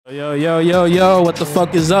Yo, yo, yo, yo, what the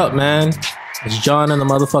fuck is up, man? It's John in the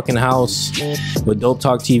motherfucking house with Dope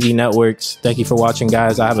Talk TV Networks. Thank you for watching,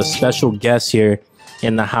 guys. I have a special guest here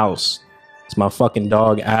in the house. It's my fucking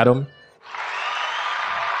dog, Adam.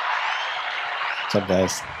 What's up,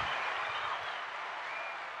 guys?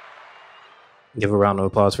 Give a round of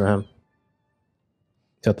applause for him.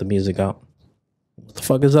 Cut the music out. What the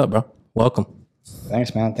fuck is up, bro? Welcome.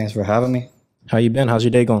 Thanks, man. Thanks for having me. How you been? How's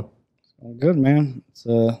your day going? Good, man. It's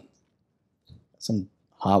some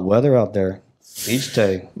hot weather out there. Beach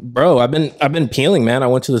day. Bro, I've been peeling, man. I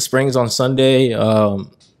went to the Springs on Sunday. I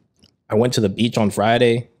went to the beach on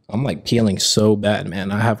Friday. I'm like peeling so bad,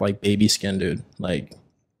 man. I have like baby skin, dude. Like,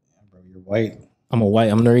 Yeah, bro, you're white. I'm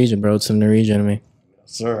I'm Norwegian, bro. It's some Norwegian in me.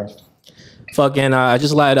 Yes, sir. Fucking, I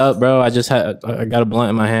just lied up, bro. I got a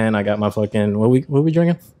blunt in my hand. I got my fucking, what we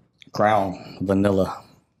drinking? Crown vanilla.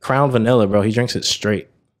 Crown Vanilla, bro. He drinks it straight.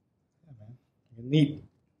 Neat.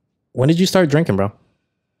 When did you start drinking, bro?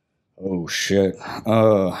 Oh shit.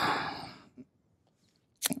 Well,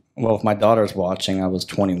 if my daughter's watching, I was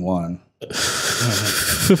 21.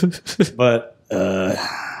 But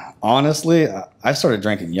honestly, I started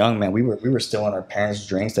drinking young, man. We were still in our parents'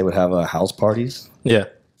 drinks. They would have house parties. Yeah.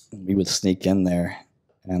 We would sneak in there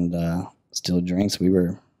and steal drinks.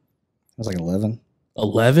 I was like 11.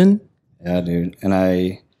 11? Yeah, dude. And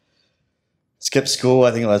I skipped school.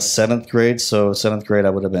 I think it was 7th grade. So 7th grade,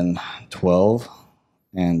 I would have been 12.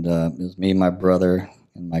 And it was me, my brother,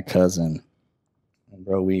 and my cousin. And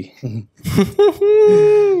bro, we we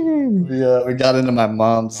got into my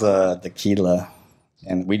mom's tequila,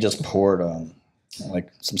 and we just poured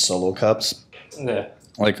like some solo cups. Yeah.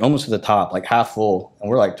 Like almost to the top, like half full. And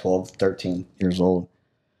we're like 12, 13 years old.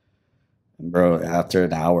 And bro, after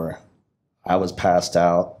an hour, I was passed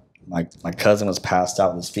out. My cousin was passed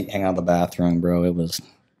out with his feet hanging out of the bathroom, bro.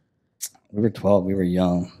 We were 12, we were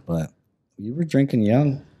young, but we were drinking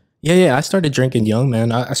young. Yeah. I started drinking young,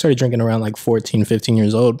 man. I started drinking around like 14, 15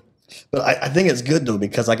 years old. But I think it's good though,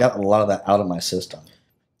 because I got a lot of that out of my system.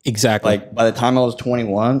 Exactly. Like by the time I was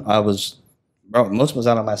 21, most of it was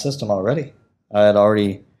out of my system already. By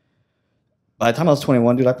the time I was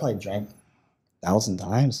 21, dude, I probably drank 1,000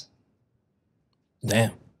 times.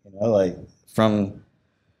 Damn. You know, like from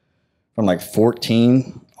like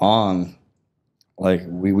 14 on, like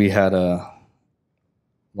we had a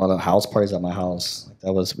lot of house parties at my house.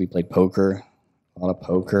 Like we played poker, a lot of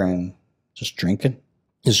poker, and just drinking.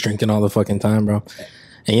 Just drinking all the fucking time, bro.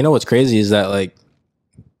 And you know what's crazy is that like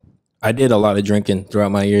I did a lot of drinking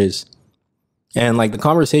throughout my years. And like the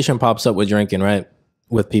conversation pops up with drinking, right?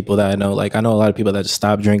 With people that I know. Like I know a lot of people that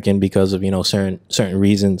stop drinking because of, you know, certain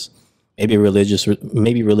reasons. Maybe religious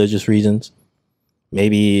reasons.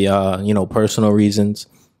 Maybe you know, personal reasons.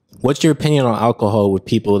 What's your opinion on alcohol with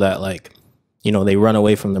people that like, you know, they run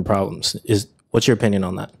away from the problems? What's your opinion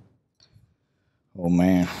on that? Oh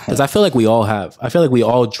man. Because I feel like we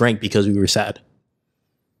all drank because we were sad.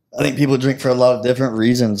 I think people drink for a lot of different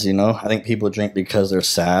reasons, you know. I think people drink because they're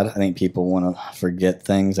sad. I think people want to forget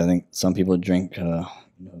things. I think some people drink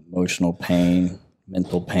emotional pain,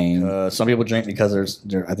 mental pain. Some people drink because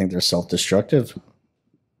I think they're self-destructive.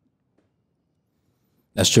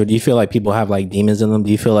 That's true. Do you feel like people have like demons in them?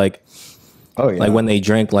 Do you feel like, oh yeah, like when they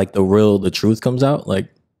drink, like the truth comes out?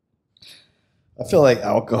 Like, I feel like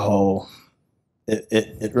alcohol,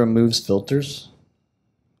 it removes filters.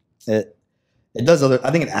 It does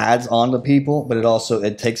I think it adds on to people, but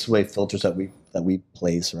it takes away filters that we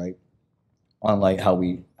place, right, on like how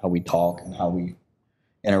we talk and how we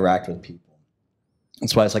interact with people.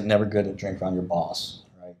 That's why it's like never good to drink around your boss,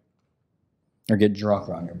 right? Or get drunk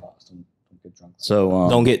around your boss. Don't get drunk. So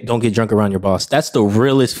don't get drunk around your boss. That's the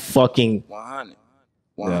realest fucking 100.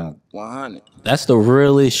 Yeah. 100. That's the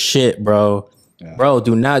realest shit, bro. Yeah. Bro,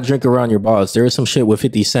 do not drink around your boss. There is some shit with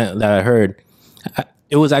 50 Cent that I heard.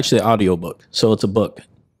 It was actually an audiobook. So it's a book,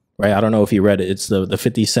 right? I don't know if you read it. It's the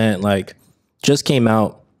 50 Cent, like, just came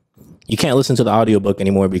out. You can't listen to the audiobook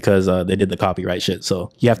anymore because they did the copyright shit.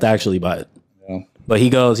 So you have to actually buy it. Yeah. But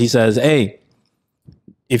he says, hey,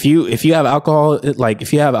 if you have alcohol, like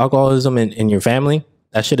if you have alcoholism in your family,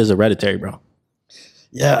 that shit is hereditary, bro.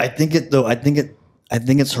 Yeah, I think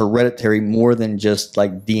it's hereditary more than just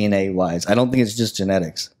like DNA wise. I don't think it's just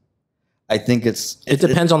genetics. I think it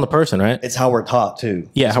depends on the person, right? It's how we're taught too.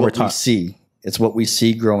 Yeah, it's how we're what we taught. see. It's what we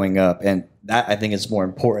see growing up, and that I think is more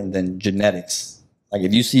important than genetics. Like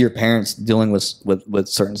if you see your parents dealing with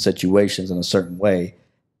certain situations in a certain way,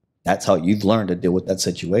 that's how you've learned to deal with that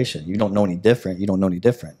situation. You don't know any different. You don't know any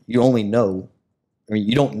different. You only know. I mean,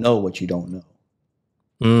 you don't know what you don't know.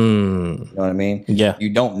 You know what I mean? Yeah.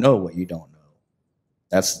 You don't know what you don't know.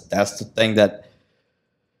 That's the thing that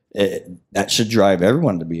that should drive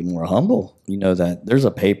everyone to be more humble. You know that there's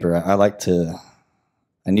a paper I like to.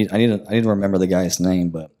 I need to remember the guy's name,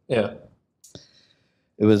 but Yeah.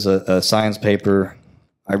 it was a science paper.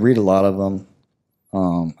 I read a lot of them.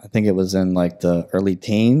 I think it was in like the early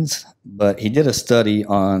teens, but he did a study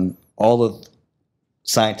on all of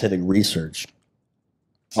scientific research,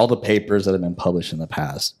 all the papers that have been published in the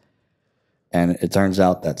past. And it turns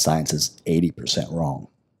out that science is 80% wrong.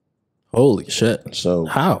 Holy shit. So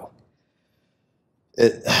How?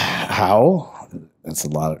 how? That's a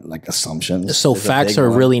lot of like assumptions. So There's a facts big are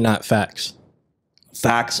one. really not facts.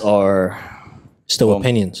 Facts are, Still Well,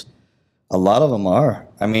 opinions. a lot of them are.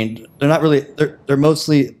 I mean, they're not really, they're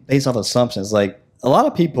mostly based off assumptions. Like a lot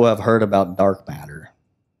of people have heard about dark matter.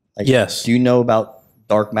 Like, Yes. do you know about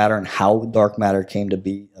dark matter and how dark matter came to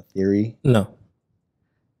be a theory? No.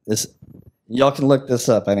 This, y'all can look this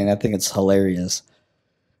up. I mean, I think it's hilarious.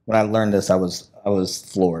 When I learned this, I was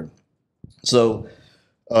floored. So,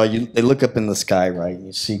 they look up in the sky, right? And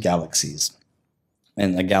you see galaxies,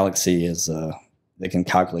 and a galaxy is they can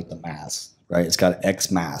calculate the mass, right? It's got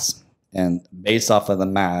X mass, and based off of the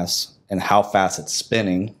mass and how fast it's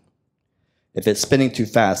spinning, if it's spinning too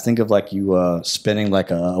fast, think of like you spinning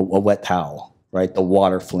like a wet towel, right? The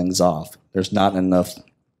water flings off. There's not enough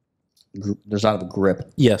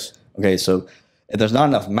grip. Yes. Okay, so if there's not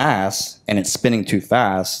enough mass and it's spinning too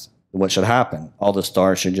fast, what should happen? All the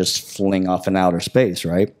stars should just fling off in outer space,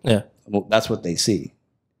 right? Yeah. Well, that's what they see.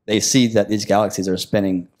 They see that these galaxies are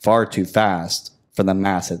spinning far too fast for the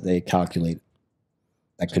mass that they calculate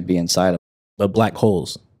that could be inside of them. But black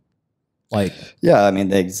holes. Like, Yeah, I mean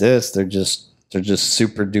they exist. They're just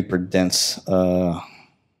super duper dense,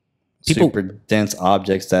 super dense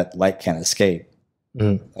objects that light can't escape.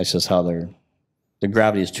 That's just how the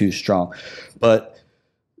gravity is too strong. But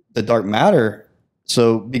the dark matter,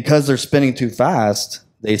 so because they're spinning too fast,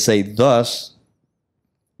 they say thus,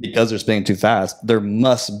 because they're spinning too fast, there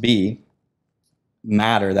must be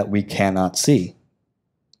matter that we cannot see.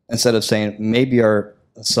 Instead of saying maybe our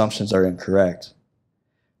assumptions are incorrect,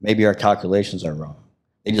 maybe our calculations are wrong.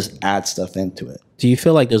 They just add stuff into it. do you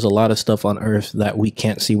feel like there's a lot of stuff on Earth that we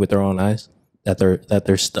can't see with our own eyes? That they're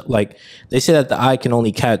like, they say that the eye can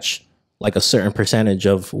only catch like a certain percentage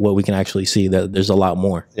of what we can actually see. That there's a lot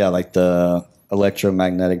more. Yeah, like the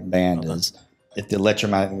electromagnetic band is, if the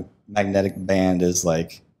electromagnetic band is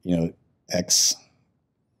like, X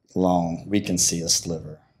long, we can see a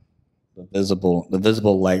sliver. The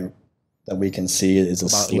visible light that we can see is a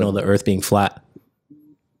About, sliver. the Earth being flat.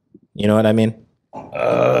 You know what I mean?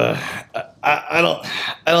 I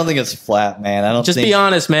don't think it's flat, man. I don't Just think, be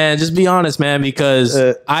honest, man. Just be honest, man, because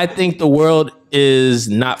I think the world is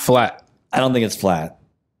not flat. I don't think it's flat.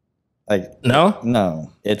 Like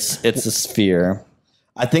No? it's a sphere.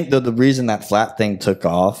 I think the reason that flat thing took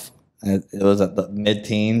off, and it was at the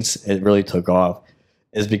mid-teens, it really took off,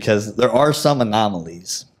 is because there are some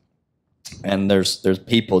anomalies. And there's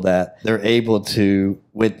people that they're able to,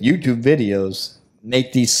 with YouTube videos,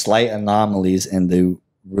 make these slight anomalies into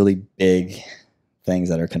really big things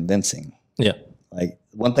that are convincing. Yeah. Like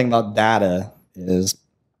one thing about data is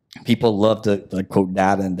people love to like quote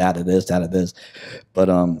data and data this, but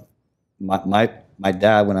my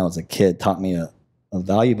dad when I was a kid taught me a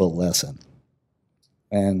valuable lesson,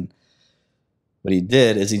 and what he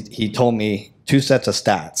did is he told me two sets of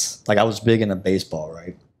stats. Like I was big into baseball,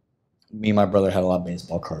 right? Me and my brother had a lot of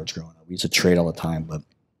baseball cards growing up. We used to trade all the time, but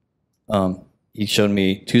he showed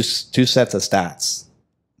me two sets of stats.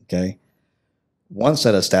 Okay, one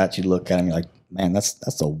set of stats you look at and you're like, man, that's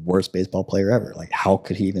the worst baseball player ever. Like, how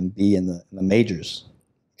could he even be in the majors?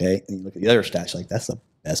 Okay, and you look at the other stats, you're like, that's the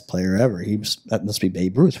best player ever. That must be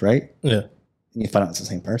Babe Ruth, right? Yeah. And you find out it's the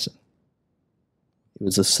same person. It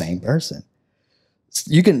was the same person.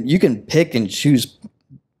 You can pick and choose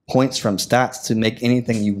points from stats to make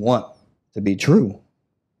anything you want to be true.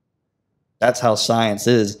 That's how science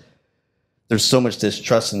is. There's so much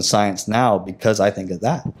distrust in science now because I think of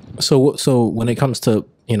that. So when it comes to,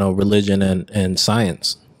 religion and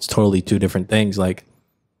science, it's totally two different things. Like,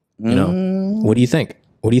 what do you think?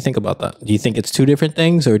 What do you think about that? Do you think it's two different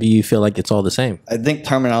things, or do you feel like it's all the same? I think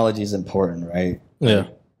terminology is important, right? Yeah.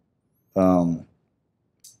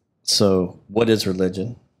 So what is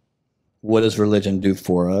religion? What does religion do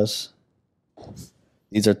for us?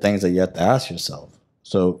 These are things that you have to ask yourself.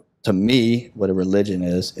 So to me, what a religion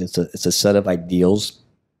is, it's a set of ideals.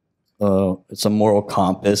 It's a moral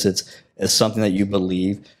compass. It's something that you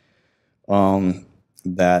believe,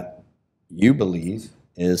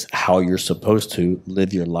 is how you're supposed to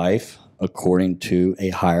live your life according to a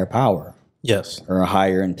higher power. Yes. Or a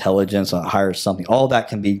higher intelligence, a higher something. All that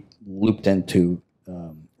can be looped into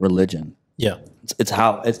religion. Yeah.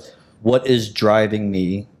 It's what is driving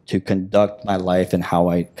me to conduct my life and how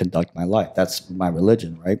I conduct my life. That's my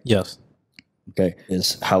religion, right? Yes. Okay.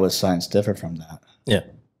 How is science different from that? Yeah.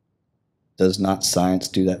 Does not science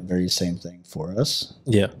do that very same thing for us?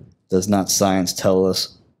 Yeah. Does not science tell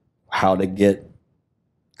us how to get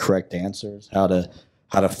correct answers, how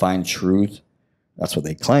to find truth? That's what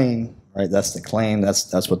they claim, right? That's the claim.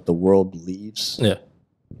 That's what the world believes. Yeah.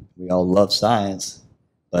 We all love science,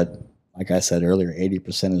 but like I said earlier,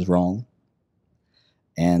 80% is wrong.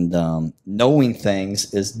 And knowing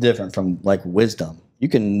things is different from like wisdom. You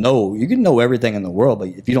can know everything in the world, but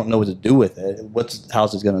if you don't know what to do with it,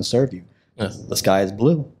 how's it going to serve you? Yeah. The sky is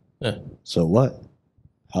blue. Yeah. So what?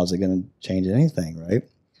 How's it going to change anything, right?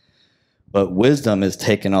 But wisdom is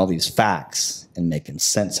taking all these facts and making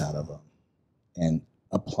sense out of them and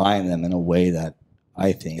applying them in a way that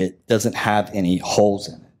I think it doesn't have any holes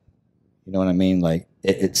in it. You know what I mean? Like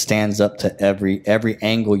it stands up to every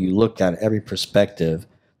angle you look at, every perspective.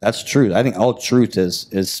 That's truth. I think all truth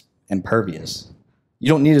is impervious. You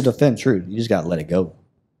don't need to defend truth. You just got to let it go,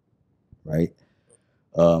 right?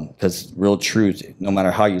 Because real truth, no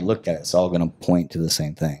matter how you look at it, it's all going to point to the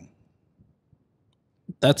same thing.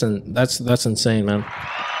 That's insane, man.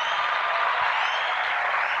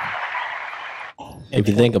 If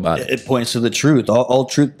you think about it, It points to the truth. All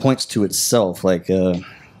truth points to itself. Like, I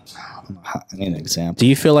need an example. do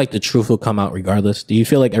you feel like the truth will come out regardless? Do you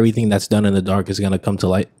feel like everything that's done in the dark is going to come to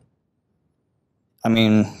light? I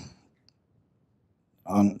mean,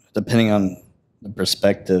 depending on the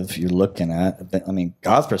perspective you're looking at. I mean,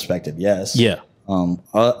 God's perspective, yes. Yeah.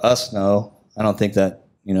 Us, no. I don't think that,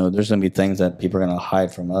 there's going to be things that people are going to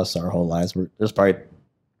hide from us our whole lives. There's probably,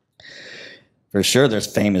 for sure, there's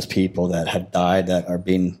famous people that have died that are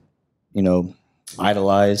being,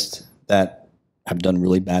 idolized, that have done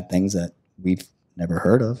really bad things that we've never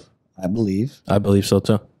heard of, I believe. I believe so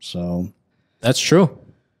too. So that's true.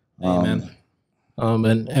 Amen.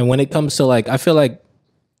 And when it comes to I feel like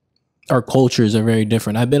our cultures are very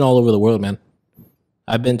different. I've been all over the world, man.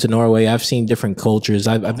 I've been to Norway. I've seen different cultures.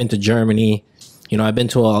 I've been to Germany. I've been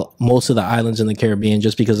to most of the islands in the Caribbean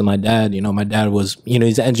just because of my dad. My dad was,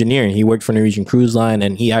 he's an engineer. He worked for Norwegian Cruise Line,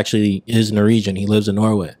 and he actually is Norwegian. He lives in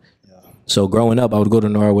Norway. Yeah. So growing up, I would go to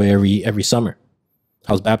Norway every summer.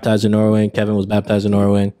 I was baptized in Norway. Kevin was baptized in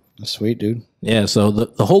Norway. That's sweet, dude. Yeah. So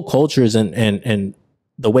the whole cultures and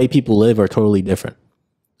the way people live are totally different.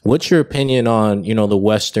 What's your opinion on, the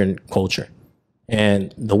Western culture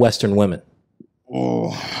and the Western women?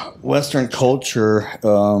 Western culture,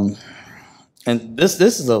 and this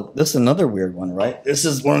is another weird one, right? This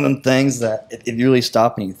is one of them things that if you really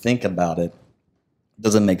stop and you think about it,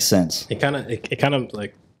 doesn't make sense. It kind of it's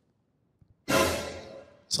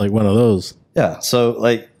like one of those. Yeah. So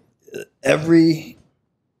I don't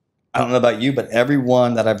know about you, but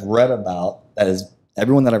everyone that I've read about that has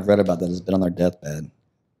been on their deathbed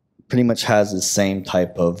pretty much has the same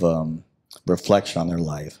type of reflection on their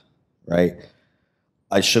life, right?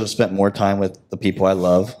 I should have spent more time with the people I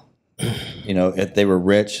love. If they were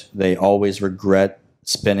rich, they always regret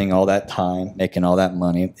spending all that time, making all that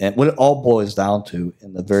money. And what it all boils down to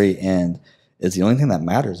in the very end is the only thing that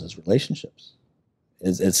matters is relationships.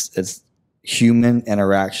 It's human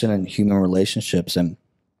interaction and human relationships. And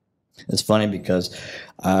it's funny because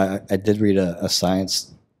I did read a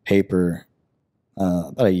science paper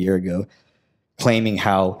about a year ago claiming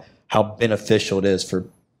how beneficial it is for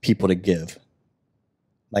people to give.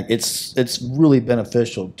 It's really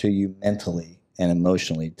beneficial to you mentally and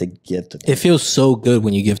emotionally to give to people. It feels so good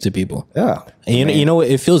when you give to people. Yeah. And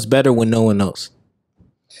it feels better when no one knows.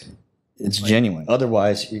 It's genuine.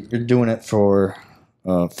 Otherwise, you're doing it for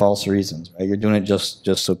false reasons, right? You're doing it just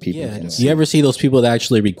so people can see. You ever see those people that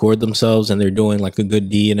actually record themselves and they're doing a good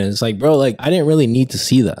deed, and it's bro, I didn't really need to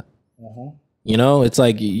see that. Mm-hmm. It's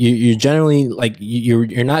you're generally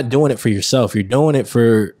you're not doing it for yourself. You're doing it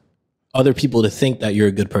for other people to think that you're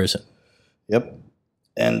a good person. Yep.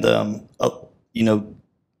 And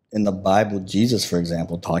in the Bible, Jesus, for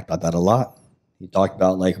example, talked about that a lot. He talked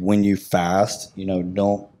about when you fast,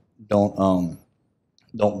 don't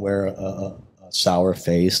wear a sour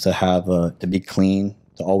face, to be clean,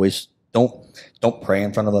 to always don't pray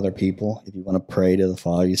in front of other people. If you want to pray to the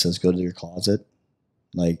Father, he says go to your closet.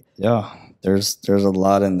 There's a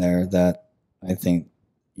lot in there that I think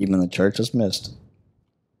even the church has missed.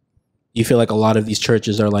 Do you feel like a lot of these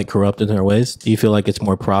churches are corrupt in their ways? Do you feel like it's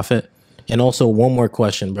more profit? And also one more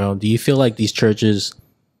question, bro. Do you feel like these churches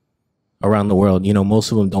around the world,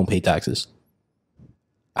 most of them don't pay taxes?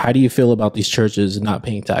 How do you feel about these churches not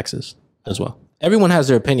paying taxes as well? Everyone has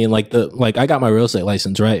their opinion. I got my real estate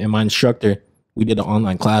license, right? And my instructor, we did an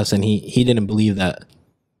online class, and he didn't believe that,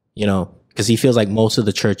 you know, because he feels like most of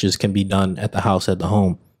the churches can be done at the house, at the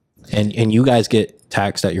home, and you guys get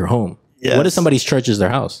taxed at your home. Yes. What if somebody's church is their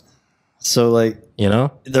house? So like, You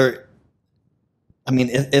know? I mean,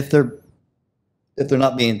 if they're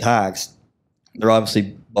not being taxed, they're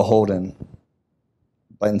obviously beholden,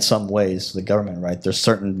 but in some ways, to the government, right? There's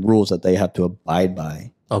certain rules that they have to abide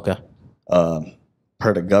by Okay.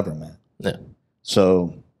 per the government. Yeah.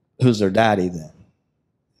 So who's their daddy then?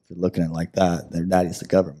 If you're looking at it like that, their daddy's the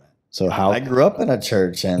government. So how I grew up in a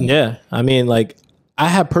church, and Yeah. I mean, like, I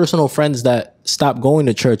have personal friends that stopped going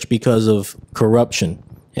to church because of corruption.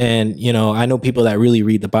 And, you know, I know people that really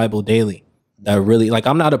read the Bible daily. That really, like,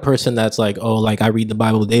 I'm not a person that's like, oh, like, I read the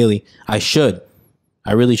Bible daily. I should.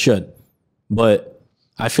 I really should. But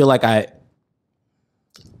I feel like I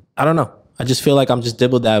don't know. I just feel like I'm just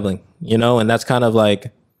dibble dabbling, you know, and that's kind of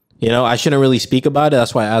like, you know, I shouldn't really speak about it.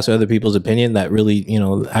 That's why I ask other people's opinion that really, you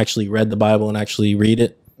know, actually read the Bible and actually read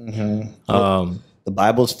it. the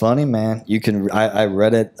Bible's funny, man. You can. I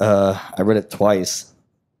read it. I read it twice,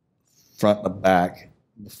 front and back,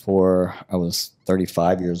 before I was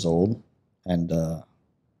 35 years old, and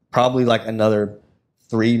probably like another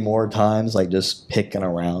 3 more times, like just picking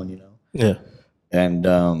around, you know. Yeah. And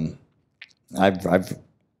I've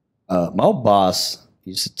my old boss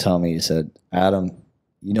used to tell me, he said, "Adam,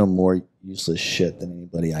 you know more useless shit than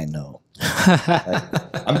anybody I know."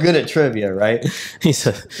 Like, I'm good at trivia, right? He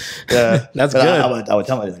said, "That's But good." I would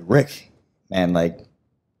tell him, like, Rick, man, like,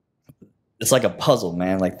 it's like a puzzle,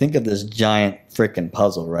 man. Like, think of this giant freaking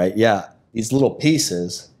puzzle, right? Yeah, these little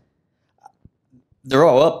pieces, they're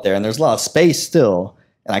all up there, and there's a lot of space still,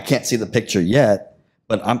 and I can't see the picture yet,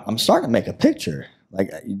 but I'm starting to make a picture. Like,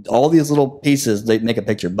 all these little pieces, they make a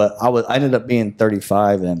picture. But I ended up being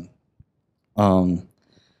 35, and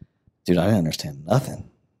dude, I didn't understand nothing.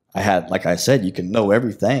 I had, like I said, you can know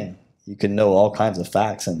everything. You can know all kinds of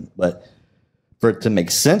facts, but for it to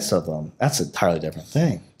make sense of them, that's an entirely different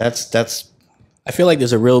thing. That's I feel like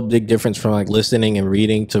there's a real big difference from like listening and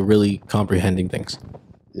reading to really comprehending things.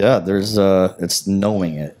 yeah. There's it's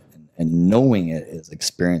knowing it, and knowing it is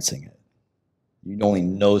experiencing it. You only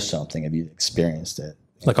know something if you've experienced it.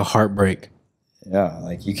 Like a heartbreak. Yeah,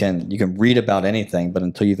 like you can read about anything, but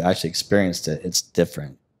until you've actually experienced it, it's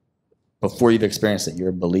different. Before you've experienced it, you're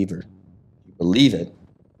a believer. You believe it,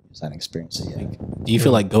 you just haven't experienced it yet. Do you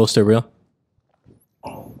feel like ghosts are real?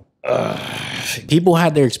 People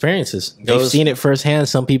had their experiences. They've Ghosts- seen it firsthand.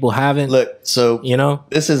 Some people haven't. Look, so You know?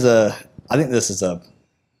 I think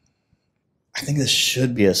this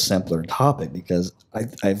should be a simpler topic, because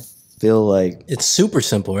I feel like It's super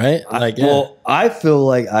simple, right? Like, yeah. well, I feel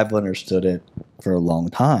like I've understood it for a long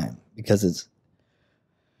time, because it's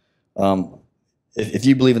if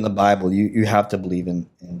you believe in the Bible, you have to believe in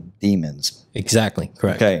demons. Exactly.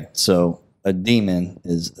 Correct. Okay, so a demon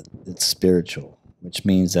it's spiritual, which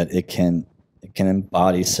means that it can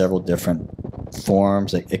embody several different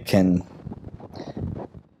forms. It can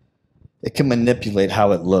manipulate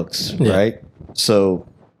how it looks, Yeah. right? So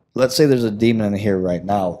let's say there's a demon in here right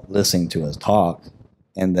now listening to us talk,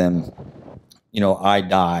 and then, you know, I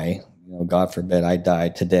die. You know, God forbid I die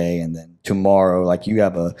today, and then tomorrow, like, you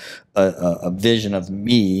have a vision of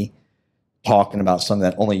me talking about something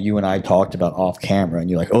that only you and I talked about off camera, and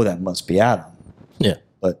you're like, oh, that must be Adam. Yeah.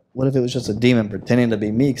 But what if it was just a demon pretending to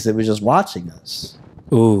be me because it was just watching us?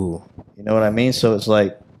 Ooh. You know what I mean? So it's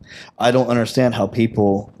like, I don't understand how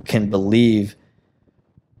people can believe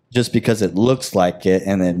just because it looks like it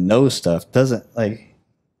and then knows stuff. Doesn't, like,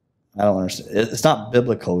 I don't understand. It's not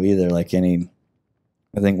biblical either. Like I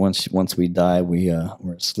think once we die, we're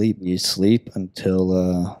asleep. We sleep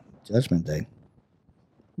until Judgment Day.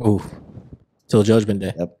 Ooh. Till Judgment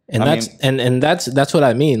Day. Yep. And I that's mean, and that's what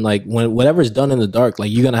I mean. Like, when whatever's done in the dark,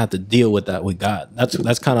 like, you're gonna have to deal with that with God.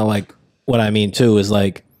 That's kind of like what I mean too, is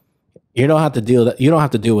like, you don't have to deal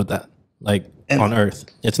with that, like, on earth.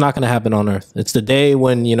 It's not gonna happen on earth. It's the day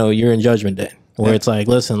when, you know, you're in Judgment Day, where it's like,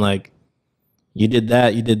 listen, like, you did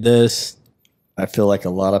that, you did this. I feel like a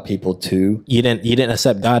lot of people too. You didn't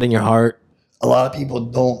accept God in your heart, A lot of people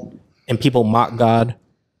don't. and people mock God.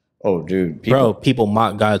 Oh, dude, People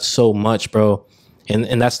mock God so much, bro.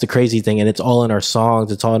 And that's the crazy thing. And it's all in our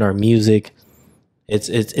songs. It's all in our music.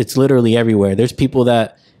 It's literally everywhere. There's people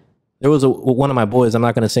that, there was one of my boys, I'm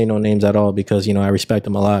not going to say no names at all, because, you know, I respect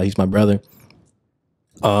him a lot. He's my brother.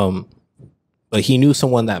 But he knew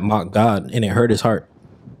someone that mocked God, and it hurt his heart.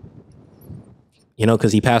 You know,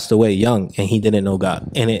 because he passed away young and he didn't know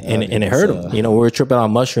God, and it hurt him. You know, we were tripping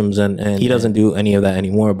on mushrooms, and he doesn't do any of that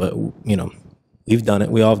anymore. But, you know, we've done it.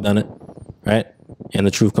 We all have done it, right? And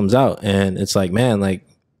the truth comes out, and it's like, man, like,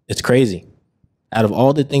 it's crazy. Out of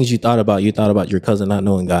all the things you thought about your cousin not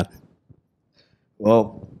knowing God.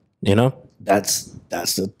 Well, You know? that's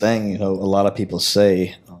the thing. You know, a lot of people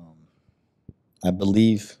say, I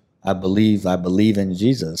believe in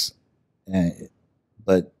Jesus,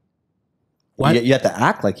 but Why? you have to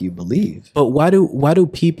act like you believe. But why do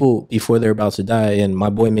people before they're about to die? And my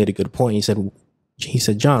boy made a good point. He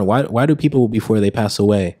said, John, why do people before they pass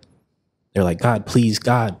away, they're like, God, please,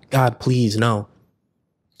 God, please, no,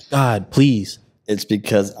 God, please. It's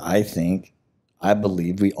because I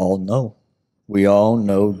believe we all know. We all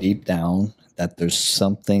know deep down that there's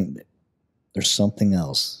something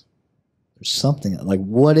else. There's something like,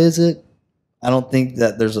 what is it? I don't think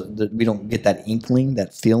that we don't get that inkling,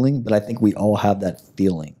 that feeling, but I think we all have that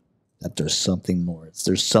feeling that there's something more.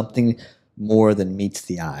 There's something more than meets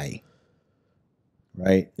the eye.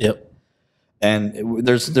 Right? Yep. And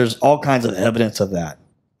there's all kinds of evidence of that.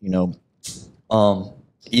 You know,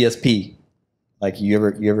 ESP. Like you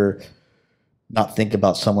ever not think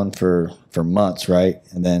about someone for months, right?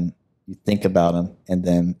 And then you think about them, and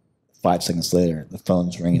then 5 seconds later, the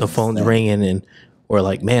phone's ringing. And we're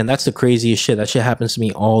like, man, that's the craziest shit. That shit happens to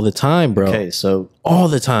me all the time, bro. Okay, so all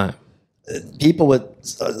the time. People with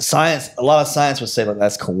science, a lot of science would say that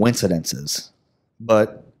that's coincidences,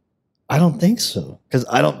 but I don't think so, because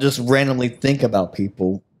I don't just randomly think about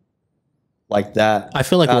people like that. I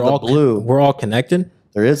feel like we're all connected.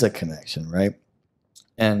 There is a connection, right?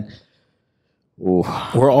 And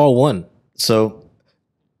we're all one. So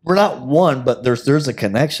we're not one, but there's a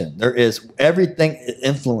connection. There is everything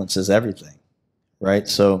influences everything, right?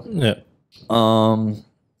 So yeah,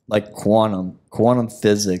 like quantum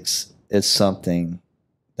physics is something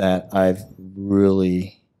that I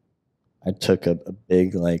took a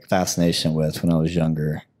big like fascination with when I was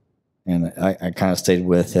younger, and I kind of stayed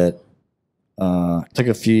with it. Took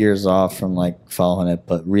a few years off from like following it,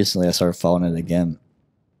 but recently I started following it again.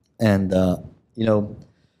 And you know,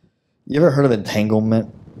 you ever heard of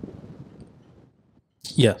entanglement?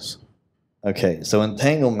 Yes. Okay, so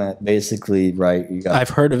entanglement basically, right? I've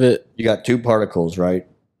heard of it. You got two particles, right?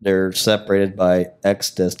 They're separated by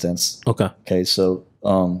x distance. Okay. Okay, so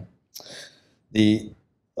what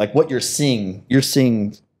you're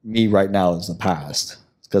seeing me right now is the past,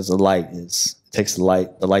 because the light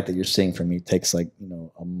that you're seeing from me takes like, you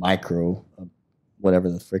know, a micro,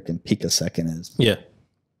 whatever the freaking picosecond is. Yeah.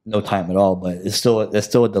 No time at all, but it's still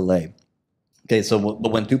a delay. Okay, so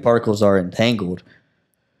but when two particles are entangled,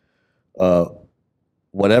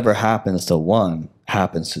 whatever happens to one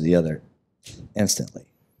happens to the other instantly.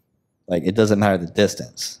 Like it doesn't matter the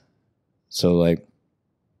distance. So like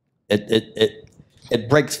it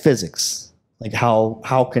breaks physics. Like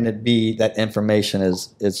how can it be that information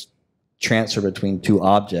is transferred between two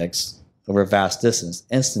objects over a vast distance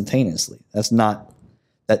instantaneously?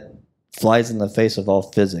 That flies in the face of all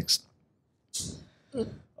physics.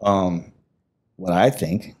 What I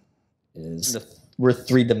think is we're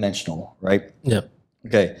three-dimensional, right? Yeah.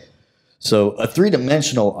 Okay. So a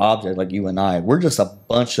three-dimensional object like you and I, we're just a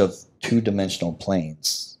bunch of two-dimensional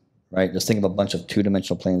planes, right? Just think of a bunch of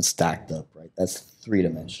two-dimensional planes stacked up, right? That's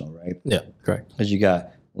three-dimensional, right? Yeah, correct. Because you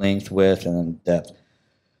got length, width, and then depth.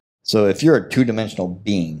 So if you're a two-dimensional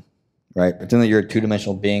being, right? Pretend that you're a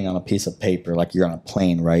two-dimensional being on a piece of paper, like you're on a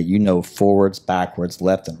plane, right? You know forwards, backwards,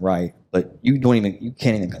 left, and right, but you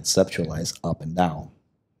can't even conceptualize up and down,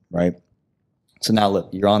 right? So now look,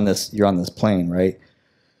 you're on this plane, right?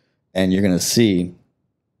 And you're gonna see,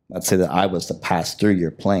 let's say that I was to pass through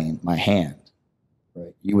your plane, my hand,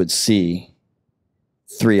 right? You would see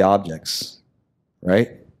three objects, right?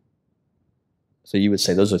 So you would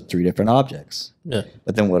say those are three different objects. Yeah.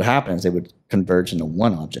 But then what would happen is they would converge into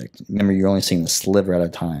one object. Remember, you're only seeing a sliver at a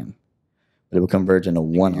time, but it would converge into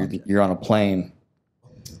one object. You're on a plane.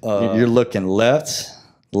 You're looking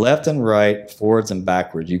left and right, forwards and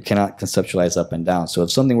backwards. You cannot conceptualize up and down. So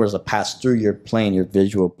if something were to pass through your plane, your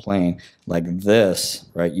visual plane, like this,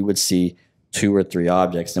 right, you would see two or three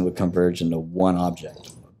objects and it would converge into one object.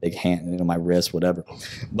 A big hand, you know, my wrist, whatever.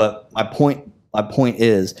 But my point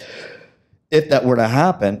is, if that were to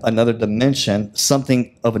happen, another dimension,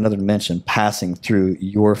 something of another dimension passing through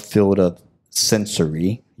your field of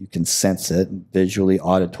sensory, you can sense it, visually,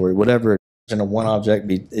 auditory, whatever, and one object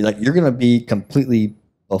be like, you're going to be completely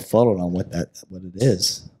befuddled on what it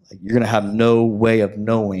is. Like you're going to have no way of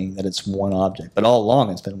knowing that it's one object, but all along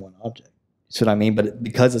it's been one object. You see what I mean? But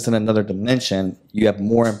because it's in another dimension, you have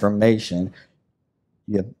more information.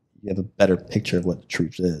 You have a better picture of what the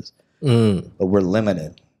truth is. But we're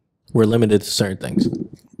limited. We're limited to certain things.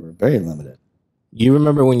 We're very limited. You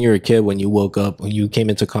remember when you were a kid, when you woke up, when you came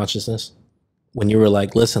into consciousness, when you were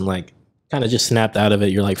like, listen, like kind of just snapped out of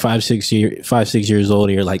it. You're like 6 years old.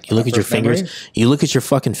 And you're like, you look at your fingers. You look at your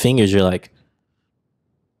fucking fingers. You're like,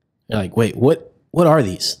 wait, what are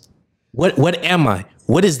these? What am I?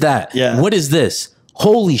 What is that? Yeah. What is this?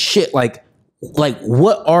 Holy shit! Like,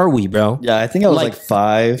 what are we, bro? Yeah, I think I was like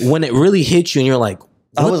 5 when it really hits you, and you're like,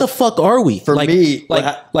 what the fuck are we? For me, it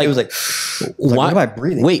was like, why what am I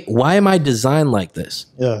breathing? Wait, why am I designed like this?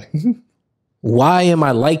 Yeah. Why am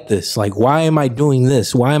I like this? Like, why am I doing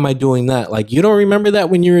this? Why am I doing that? Like, you don't remember that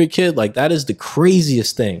when you were a kid? Like, that is the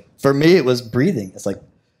craziest thing. For me, it was breathing. It's like,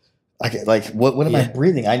 what am I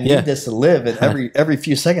breathing? I need this to live, and every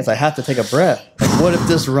few seconds I have to take a breath. Like, what if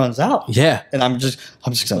this runs out? Yeah, and I'm just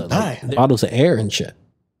gonna die. Bottles of air and shit.